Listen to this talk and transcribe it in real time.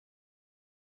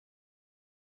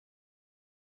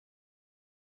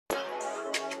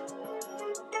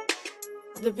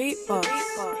The beat boss.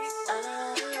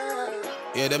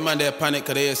 Yeah, them man they panic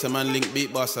cause they hear some man link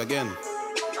beat boss again.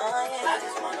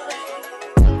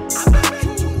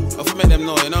 I've made them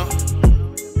know, you know.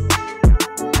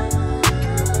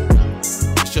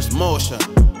 It's just motion.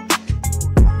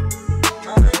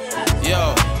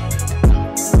 Yo,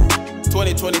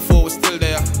 2024 we're still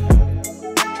there.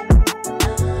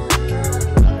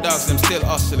 Dogs them still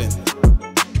hustling.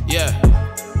 Yeah.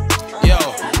 Yo,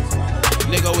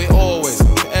 nigga, we always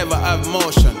forever have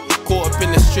motion. Caught up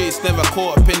in the streets, never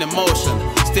caught up in emotion.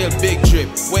 Still big drip,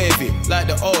 wavy, like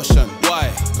the ocean.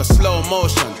 Why? Cause slow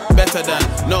motion, better than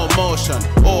no motion.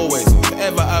 Always,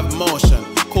 forever have motion.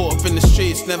 Caught up in the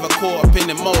streets, never caught up in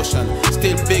emotion.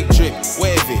 Still big drip,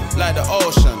 wavy, like the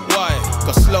ocean. Why?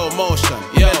 Cause slow motion,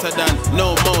 better than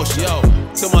no motion. Yo,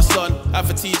 to my son, I have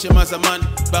to teach him as a man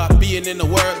about being in the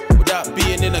world without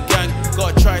being in a gang.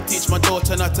 Gotta try to teach my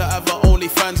daughter not to have her only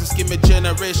fans. Just give me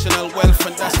generational wealth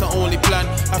and that's the only plan.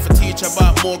 I have to teach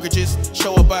about mortgages,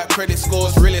 show about credit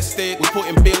scores, real estate. We put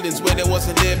in buildings where there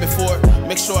wasn't there before.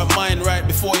 Make sure I mind right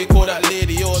before you call that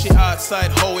lady yours. She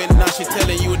outside hoeing, now she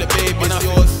telling you the baby's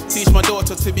yours. Teach my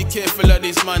daughter to be careful of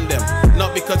these man them.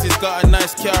 Not because he's got a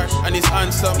nice car and he's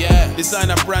handsome. Yeah,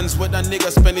 designer brands what that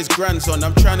nigga spend his grands on.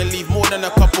 I'm trying to leave more than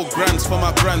a couple grands for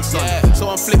my grandson. Yeah. So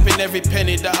I'm flipping every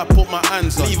penny that I put my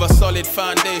hands on. Leave a solid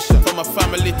foundation for my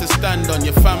family to stand on.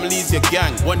 Your family's your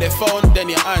gang. When they phone, then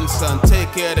your answer. And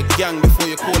take care of the gang before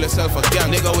you call yourself a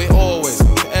gang. Nigga, we always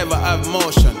forever have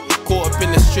motion. Caught up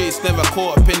in the streets, never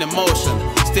caught up in emotion.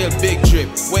 Still big drip,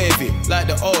 wavy, like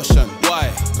the ocean. Why?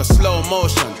 Cause slow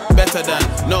motion, better than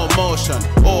no motion.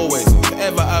 Always,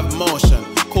 forever have motion.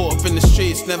 Caught up in the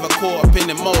streets, never caught up in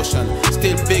emotion.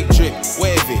 Still big drip,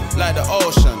 wavy, like the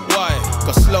ocean. Why?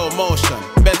 Cause slow motion,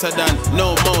 better than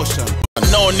no motion.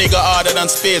 No nigga harder than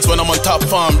Spades when I'm on top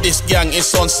farm. This gang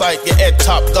is on site, your head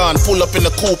top gone. Pull up in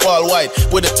the coupe all white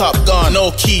with the top gone.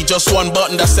 No key, just one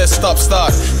button that says stop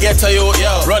start. Get to you,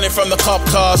 yo. Running from the cop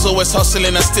cars, always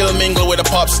hustling and still mingle with the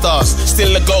pop stars.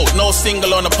 Still the GOAT, no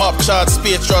single on the pop chart.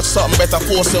 Spades drop something better,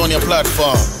 post it on your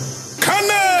platform.